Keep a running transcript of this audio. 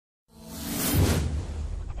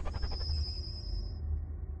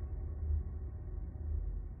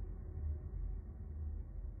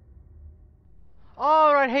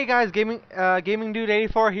Alright, hey guys, Gaming Dude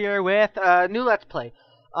 84 here with new Let's Play.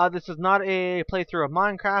 This is not a playthrough of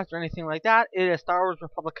Minecraft or anything like that. It is Star Wars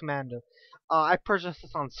Republic Commando. I purchased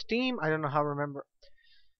this on Steam. I don't know how to remember.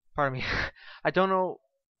 Pardon me. I don't know.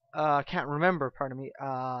 Can't remember. Pardon me.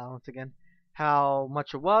 Once again, how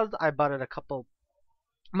much it was. I bought it a couple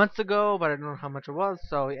months ago, but I don't know how much it was.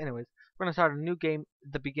 So, anyways, we're gonna start a new game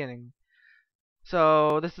at the beginning.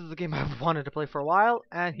 So this is the game I've wanted to play for a while,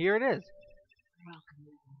 and here it is. Welcome.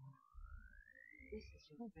 This is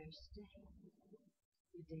your first day.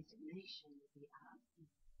 Your designation will be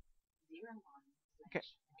R01. Okay, I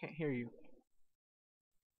can't hear you.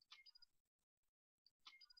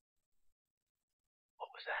 What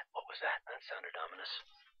was that? What was that? That sounded ominous.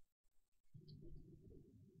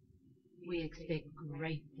 We expect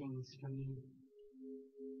great things from you.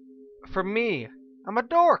 For me, I'm a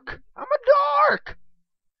dork. I'm a dork.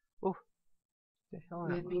 Oh, the hell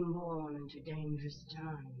am I? We've been born into dangerous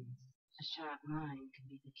times. A sharp mind can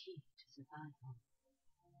be the key to survival.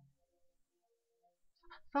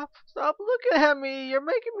 Stop looking at me. You're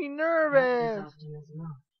making me Not nervous. as often as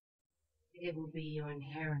not. It will be your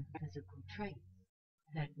inherent physical traits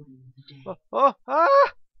that win the day.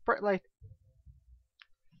 Bright light.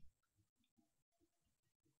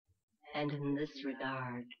 And in this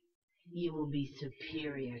regard, you will be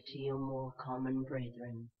superior to your more common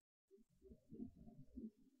brethren.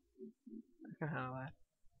 I can handle that.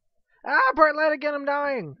 Bright light again. I'm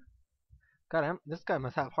dying. God, this guy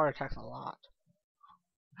must have heart attacks a lot.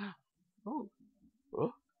 Oh.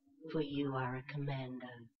 Oh. For you are a commando,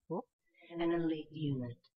 Oh. an elite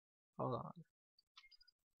unit. Hold on.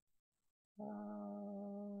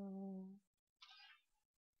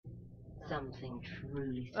 Something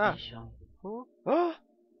truly special. Oh.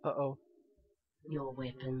 Uh-oh. Your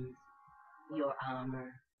weapons, your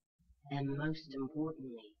armor, and most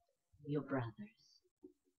importantly, your brothers.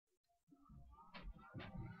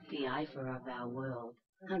 The Ifer of our world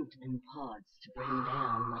hunt in pods to bring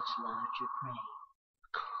down much larger prey.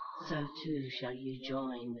 So too shall you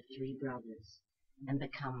join the three brothers and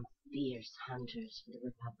become fierce hunters for the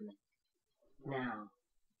Republic. Now,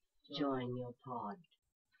 join your pod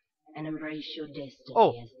and embrace your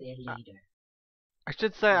destiny as their leader. I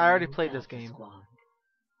should say I already played this game. Squad.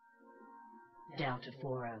 Delta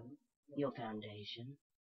 40, your foundation.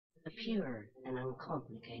 A pure and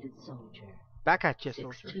uncomplicated soldier. Back at you,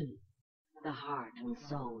 soldier. 6-2, the heart and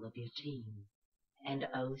soul of your team. And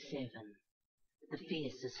 07, the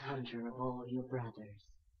fiercest hunter of all your brothers.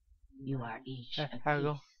 You are each a piece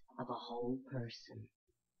of a whole person.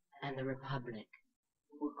 And the Republic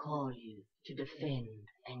will call you to defend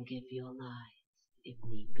and give your lives if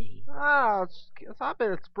need be. Stop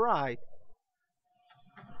it, it's bright.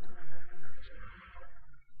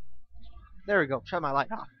 There we go, shut my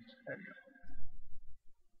light off. There we go.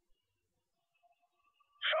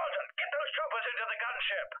 Sergeant, get those troopers into the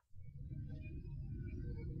gunship.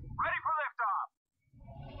 Ready for liftoff.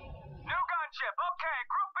 New gunship. Okay,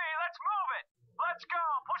 Group B, let's move it. Let's go.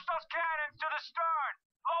 Push those cannons to the stern.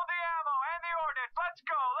 Load the ammo and the ordnance. Let's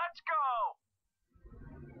go. Let's go.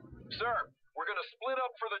 Sir, we're going to split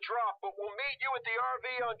up for the drop, but we'll meet you at the RV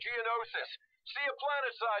on Geonosis. See you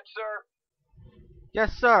planetside, sir.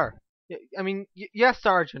 Yes, sir. Yes,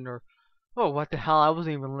 Sergeant. Or, oh, what the hell? I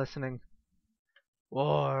wasn't even listening.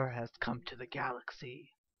 War has come to the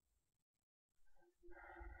galaxy.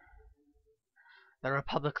 The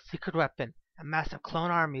Republic's secret weapon, a massive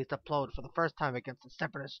clone army, is deployed for the first time against the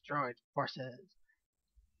Separatist droid forces.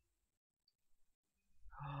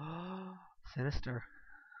 Sinister.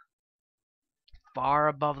 Far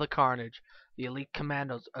above the carnage, the elite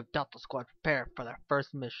commandos of Delta Squad prepare for their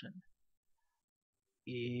first mission.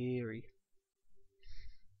 Eerie.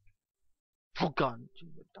 Full gun.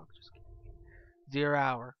 0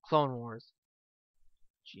 hour. Clone Wars.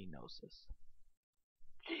 Genosis.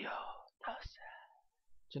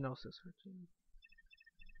 Genosis.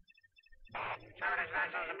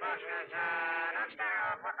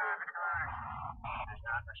 Does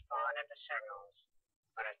not respond to signals,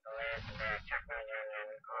 but is believed to be a techno-union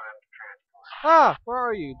armed transport. Where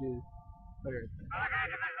are you, dude? There.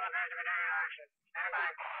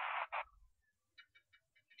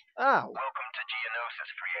 Welcome to Geonosis,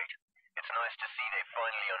 Free Agent. It's nice to see they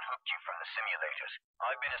finally unhooked you from the simulators.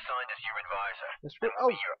 I've been assigned as your advisor. And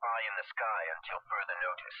will be your eye in the sky until further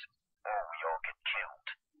notice, or we all get killed.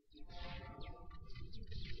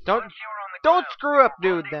 Don't screw up,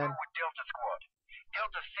 dude, then. With Delta Squad.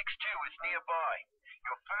 Delta 6-2 is nearby.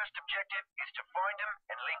 Your first objective is to find him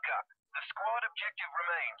and link up. The squad objective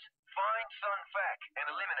remains. Find Sun Fac and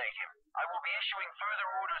eliminate him. I will be issuing further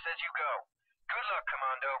orders as you go. Good luck,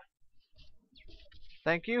 Commando.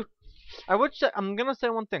 Thank you. I would say I'm gonna say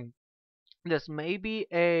one thing. This may be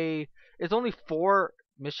a. It's only 4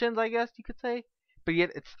 missions, I guess you could say, but yet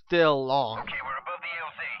it's still long. Okay, we're above the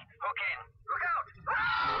LZ. Hook in. Look out!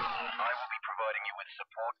 I will be providing you with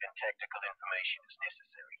support and tactical information as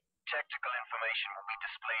necessary. Tactical information will be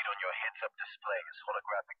displayed on your heads-up display as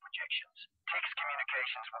holographic projections. Text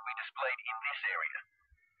communications will be displayed in this area.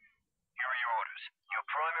 Here are your orders. Your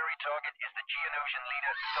primary target is the Geonosian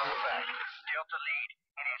leader, Sunfac. Delta Lead,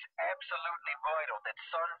 it is absolutely vital that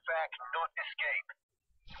Sunfac not escape.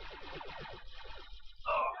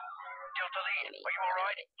 Delta Lead, are you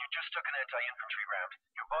alright? You just took an anti-infantry round.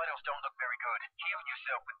 Your vitals don't look very good. Heal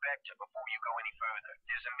yourself with Bacta before you go any further.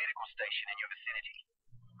 There's a medical station in your vicinity.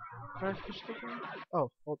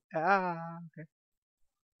 Oh, hold. Okay.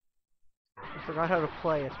 I forgot how to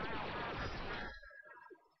play it.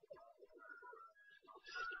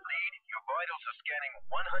 Lead, your vitals are scanning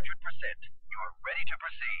 100%. You are ready to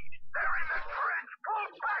proceed. They're in the trench! Pull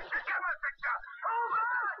back to give us the gun! Pull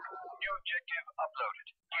back! New objective uploaded.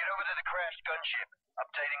 Get over to the crashed gunship.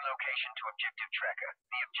 Updating location to objective tracker.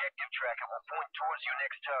 The objective tracker will point towards your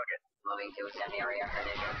next target. Moving to assess area for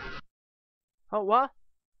vision. Oh, what?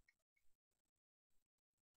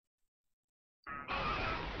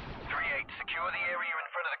 3-8, secure the area in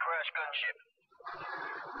front of the crashed gunship.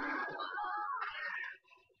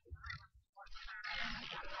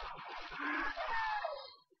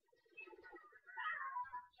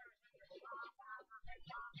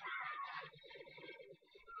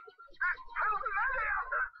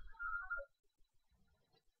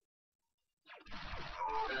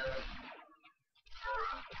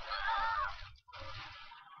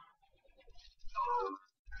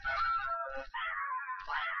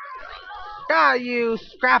 Die, you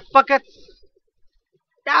scrap buckets!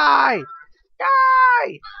 Die!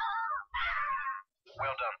 Die!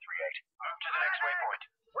 Well done, 3-8. Move to the next waypoint.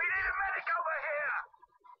 We need a medic over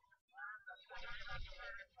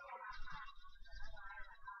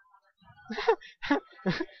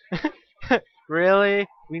here! Really?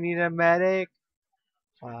 We need a medic?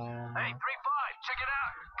 Hey, 3-5, check it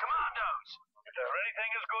out. Commandos. If they're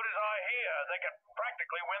anything as good as I hear, they can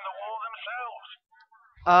practically win the war themselves.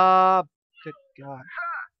 Good God.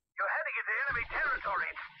 Sir, you're heading into enemy territory.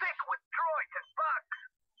 It's thick with droids and bugs.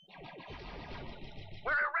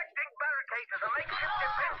 We're erecting barricades as a makeshift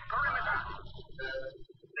defense perimeter.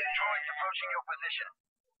 Droids approaching your position.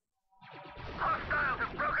 Hostiles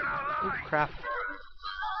have broken our Oh, line. crap.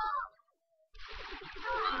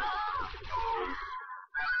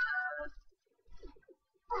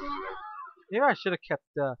 Maybe I should have kept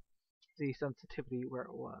the sensitivity where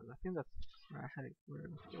it was. I think that's where I had it. Where it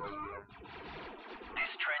was.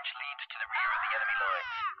 This trench leads to the rear of the enemy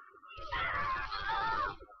lines.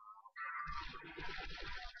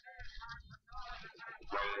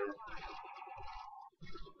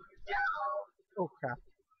 Oh, crap.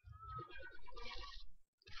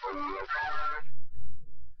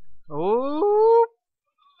 Oh!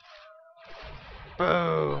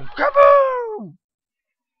 Boom! Kaboom!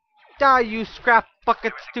 Die, you scrap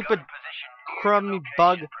bucket, stupid crummy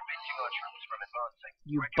bug.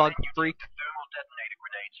 You bug freak. Thermal detonator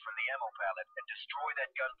grenades from the ammo pallet and destroy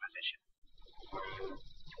that gun position.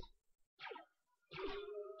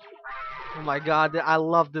 Oh my God, I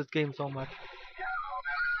love this game so much.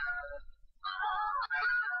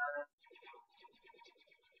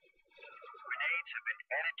 Grenades have been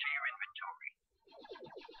added to your inventory.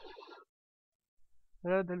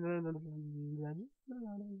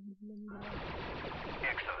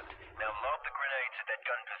 Excellent. Now load the grenades at that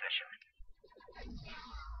gun position.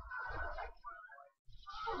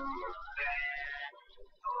 The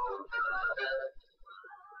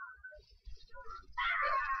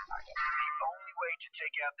only way to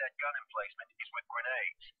take out that gun emplacement is with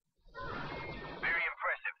grenades. Very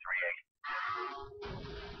impressive, 3-8.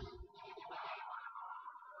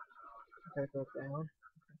 Okay, go down.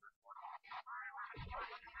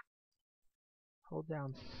 Hold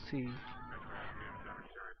down C. Enemy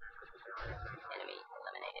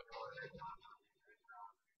eliminated.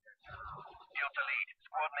 Delta Lead,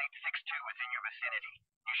 squad mate 6-2 is in your vicinity.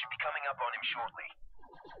 You should be coming up on him shortly.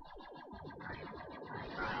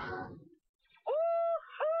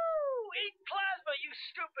 Woohoo! Eat plasma, you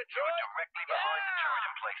stupid You're droid. directly behind the turret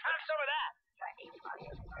emplacement. Have some of that.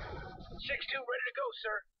 6-2 ready to go,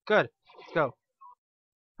 sir. Good. Let's go.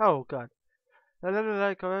 Oh God.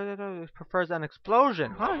 Prefers an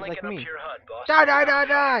explosion, huh? Like me. Die, die, die,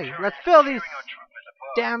 die! Let's fill these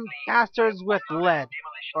damn bastards with lead.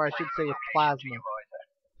 Or I should say with plasma.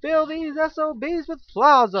 Fill these SOBs with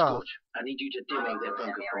plasma! I need you to detonate that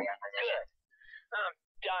bunker for me. Good. I'm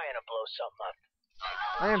dying to blow something up.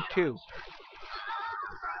 I am too.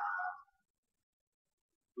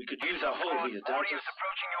 We could use a hold here, Delta. Warriors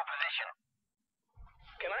approaching your position.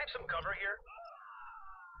 Can I have some cover here?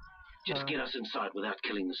 Just get us inside without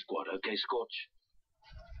killing the squad, okay, Scorch?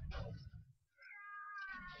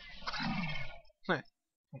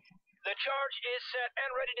 The charge is set and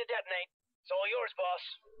ready to detonate. It's all yours, boss.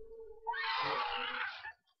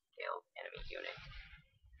 Kill enemy unit.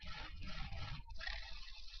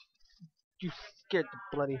 You scared the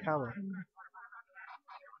bloody hell out of me.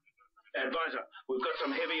 Advisor, we've got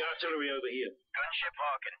some heavy artillery over here. Gunship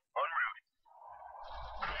Harkin, en route.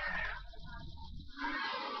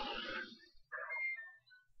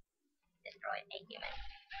 Destroy a human.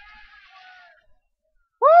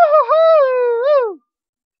 Woo-hoo-hoo!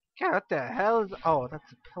 God, what the hell is... Oh,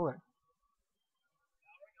 that's a pillar.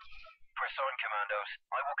 Press on, Commandos.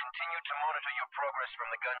 I will continue to monitor your progress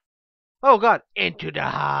from the gun. Oh god, into the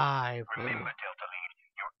hive. Remember, Delta Lead,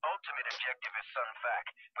 your ultimate objective is Sun Fac,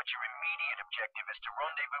 but your immediate objective is to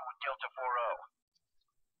rendezvous with Delta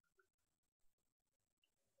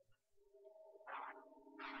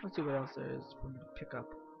 4-0. Let's see what else there is for me to pick up.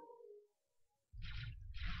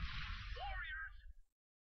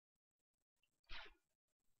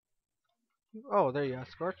 Oh, there you are,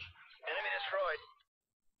 Scorch. Enemy destroyed.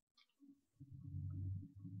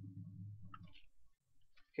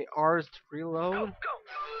 Okay, R's to reload. Delta 4-0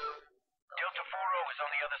 is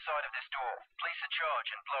on the other side of this door. Place a charge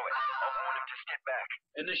and blow it. I'll warn him to step back.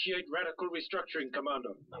 Initiate radical restructuring,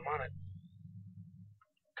 Commander. I'm on it.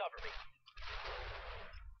 Cover me.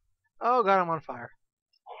 Oh god, I'm on fire.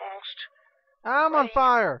 Almost. I'm on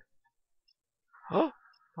fire! Oh!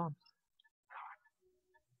 Bomb.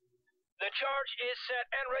 The charge is set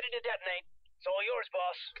and ready to detonate. It's all yours,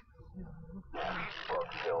 boss.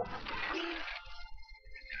 Kill.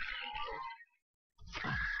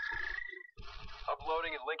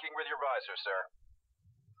 Uploading and linking with your visor, sir.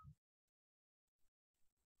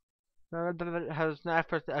 Has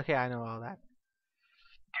SnipePhobia... Okay, I know all that.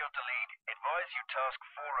 Delta Lead, advise you task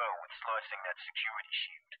 4-0 with slicing that security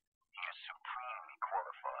shield. He is supremely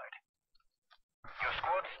qualified. Your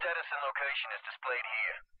squad status and location is displayed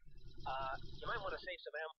here. You might want to save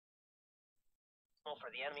some ammo for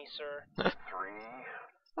the enemy, sir. 3, I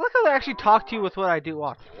like how they actually talk to you with what I do.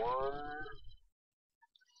 Watch. 1.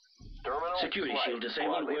 Terminal Security flight. shield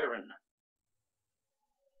disabled. We're in.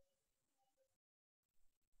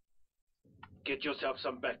 Get yourself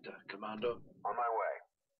some Vector, Commander. On my way.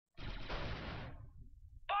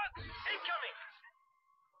 Bugs! Incoming!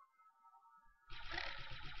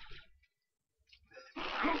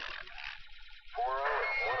 4-0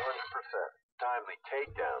 is 100%. Timely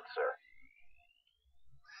takedown, sir.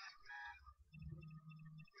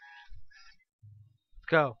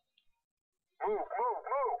 Go. Move!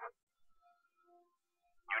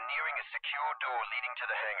 You're nearing a secure door leading to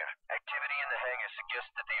the hangar. Activity in the hangar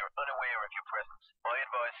suggests that they are unaware of your presence. I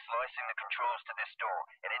advise slicing the controls to this door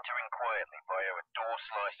and entering quietly via a door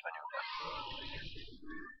slice maneuver.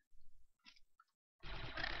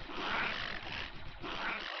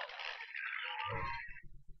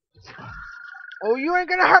 Oh, you ain't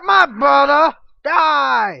gonna hurt my brother!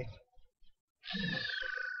 Die!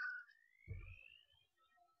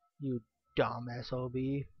 You dumb SOB.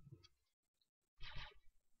 Got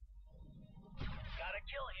a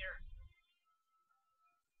kill here.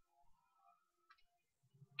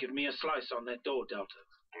 Give me a slice on that door, Delta.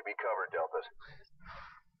 Keep me covered, Deltas.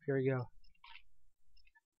 Here we go.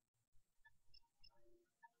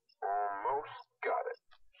 Almost got it.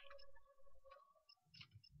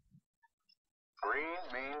 Green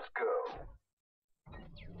means go.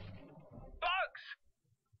 Bugs!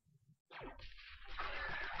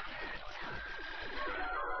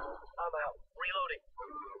 I'm out. Reloading.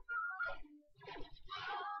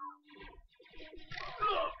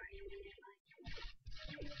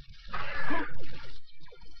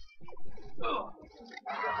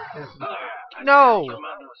 No!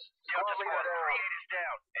 Commandos. Delta Squad, 3-8 is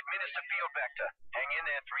down. Administer field vector. Hang in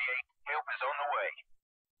there, 3-8. Help is on the way.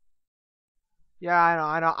 Yeah,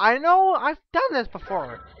 I know, I've done this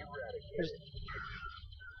before.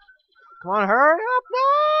 Come on, hurry up,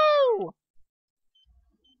 no!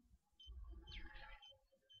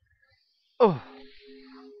 Oh.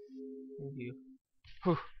 Thank you.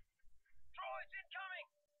 Whew. Droids incoming!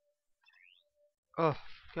 Oh,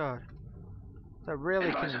 God. That really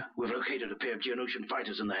Advisor, can... we've located a pair of Geonosian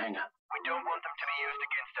fighters in the hangar. We don't want them to be used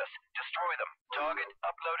against us. Destroy them. Target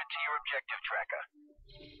uploaded to your objective tracker.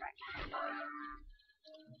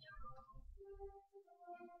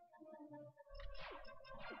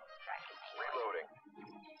 Reloading.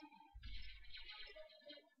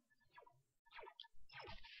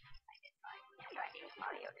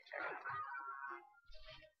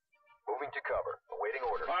 to cover. Awaiting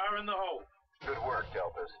orders. Fire in the hole. Good work,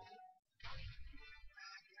 Deltas.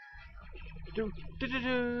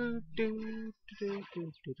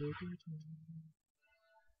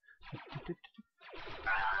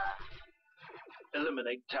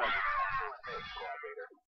 Eliminate target. Squad leader.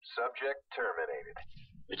 Subject terminated.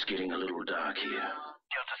 It's getting a little dark here.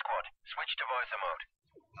 Delta Squad, switch to visor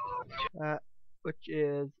mode. Which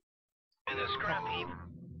is In the scrap heap.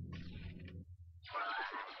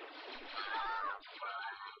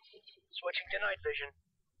 Switching to night vision.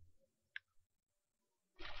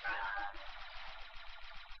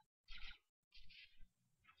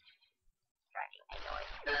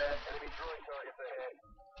 Enemy droid targets ahead.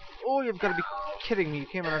 oh, you've got to be kidding me! You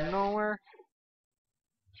came out of nowhere.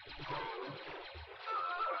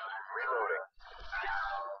 Reloading.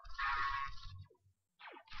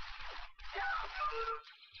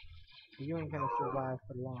 You ain't gonna survive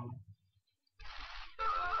for long.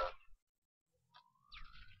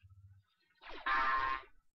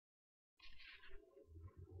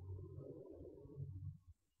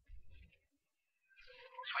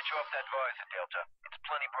 Switch off that visor, Delta. It's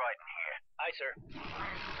plenty bright in here. Aye, sir.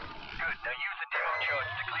 Good. Now use the demo charge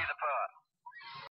to clear the